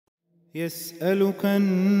يسألك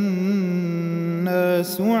الناس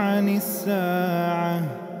عن الساعة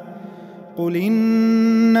قل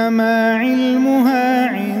إنما علمها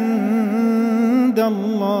عند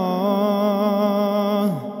الله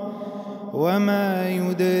وما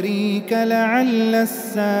يدريك لعل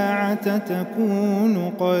الساعة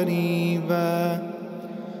تكون قريبا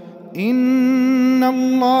إن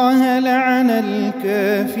الله لعن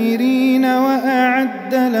الكافرين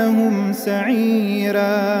وأعد لهم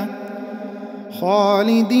سعيرا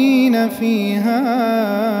خالدين فيها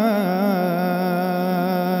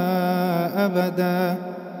أبدا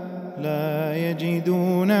لا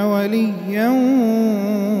يجدون وليا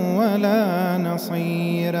ولا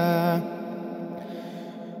نصيرا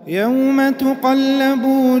يوم تقلب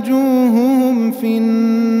وجوههم في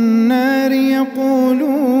النار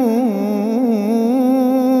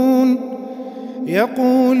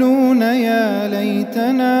يقولون يا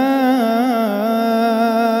ليتنا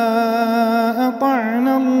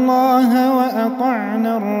أطعنا الله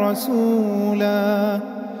وأطعنا الرسولا.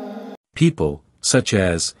 People, such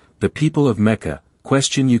as, the people of Mecca,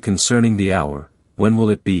 question you concerning the hour, when will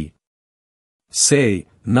it be? Say,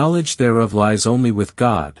 knowledge thereof lies only with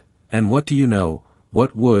God, and what do you know,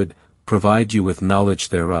 what would provide you with knowledge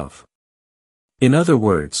thereof? In other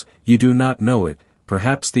words, you do not know it,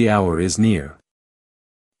 perhaps the hour is near.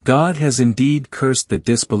 God has indeed cursed the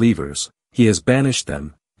disbelievers, he has banished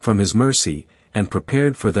them, from his mercy, and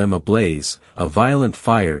prepared for them a blaze, a violent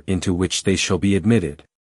fire into which they shall be admitted.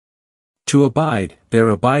 To abide, their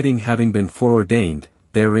abiding having been foreordained,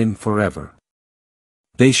 therein forever.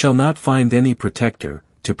 They shall not find any protector,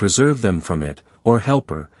 to preserve them from it, or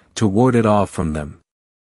helper, to ward it off from them.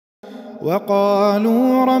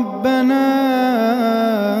 وَقَالُوا رَبَّنَا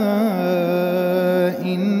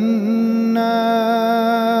إِنَّا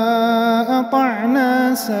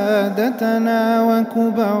أَطَعْنَا سَادَتَنَا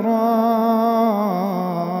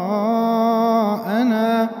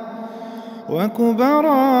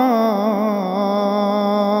وكبراءنا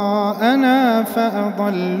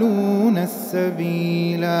فأضلونا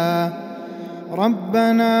السبيلا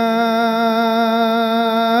ربنا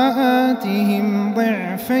آتهم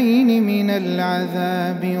ضعفين من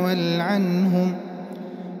العذاب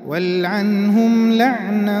والعنهم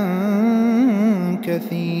لعنا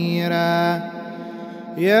كثيرا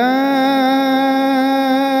يا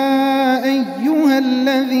أيها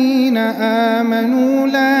الذين آمنوا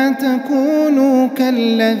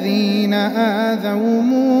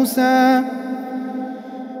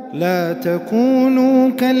لا تكونوا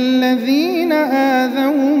كالذين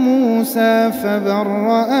آذوا موسى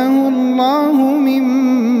فبرأه الله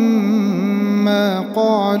مما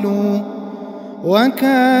قالوا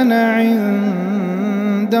وكان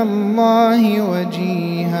عند الله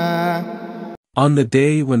وجيها. On the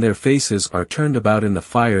day when their faces are turned about in the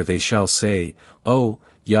fire they shall say, Oh,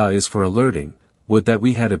 Yah is for alerting, would that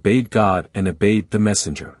we had obeyed God and obeyed the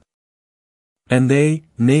Messenger. And they,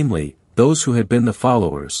 namely, those who had been the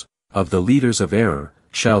followers, of the leaders of error,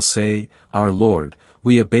 shall say, Our Lord,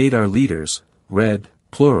 we obeyed our leaders, read,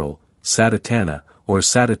 plural, Sadatana, or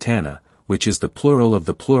Sadatana, which is the plural of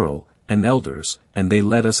the plural, and elders, and they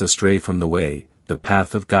led us astray from the way, the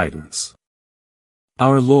path of guidance.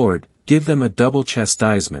 Our Lord, give them a double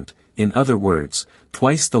chastisement, in other words,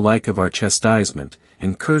 twice the like of our chastisement,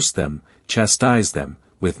 and curse them, chastise them,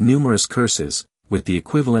 with numerous curses, with the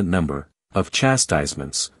equivalent number of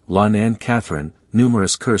chastisements. Lanan Catherine,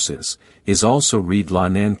 numerous curses, is also read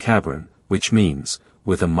Lanan Cabron, which means,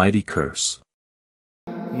 with a mighty curse.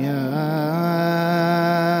 يا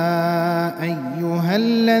أيها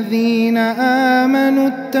الذين آمنوا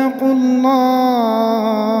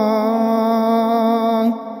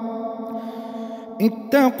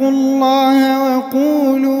اتقوا الله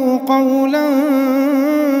وقولوا قولا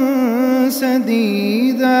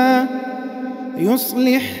سديدا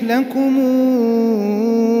يصلح لكم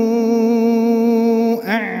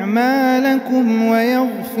أعمالكم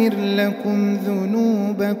ويغفر لكم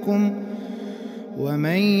ذنوبكم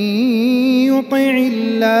ومن يطع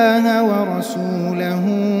الله ورسوله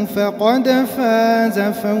فقد فاز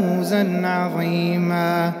فوزا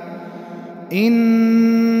عظيما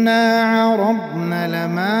إنا عرضنا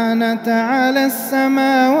الأمانة على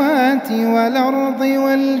السماوات والأرض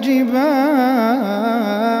والجبال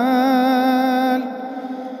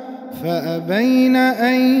فأبين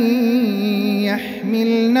أن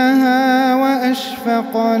يحملنها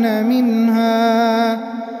وأشفقن منها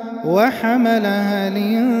وحملها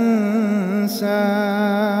الإنسان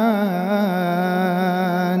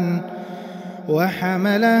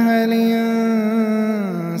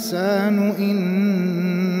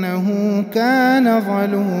إنه كان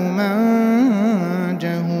ظلوما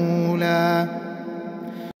جهولا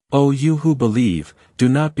O you who believe, do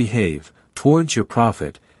not behave towards your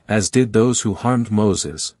prophet, as did those who harmed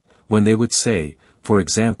Moses, when they would say, for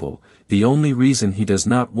example, the only reason he does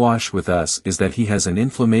not wash with us is that he has an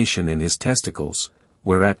inflammation in his testicles,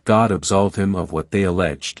 whereat God absolved him of what they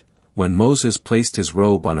alleged. When Moses placed his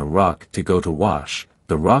robe on a rock to go to wash,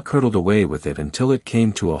 the rock hurtled away with it until it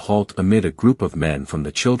came to a halt amid a group of men from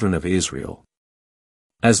the children of Israel.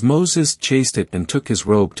 As Moses chased it and took his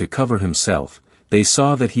robe to cover himself, they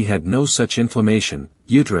saw that he had no such inflammation.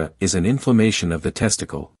 Udra is an inflammation of the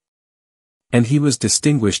testicle. And he was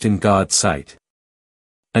distinguished in God's sight.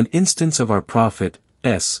 An instance of our prophet,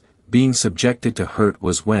 being subjected to hurt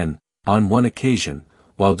was when, on one occasion,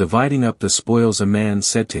 while dividing up the spoils a man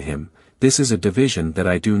said to him, "This is a division that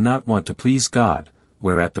I do not want to please God,"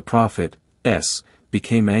 whereat the prophet,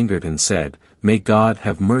 became angered and said, "May God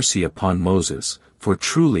have mercy upon Moses, for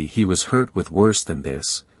truly he was hurt with worse than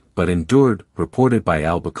this," but endured, reported by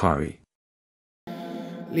al-Bukhari.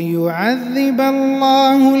 ليعذب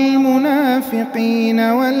الله المنافقين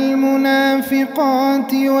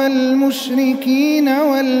والمنافقات والمشركين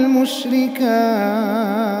والمشركات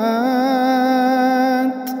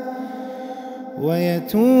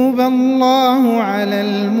ويتوب الله على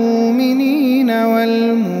المؤمنين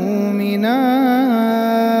والمؤمنات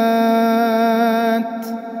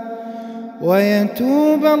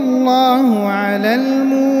ويتوب الله على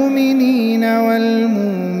المؤمنين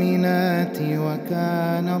والمؤمنات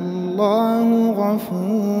وكان الله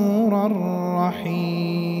غفورا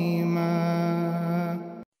رحيما.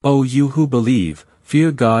 O you who believe,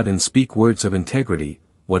 fear God and speak words of integrity,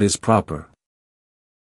 what is proper.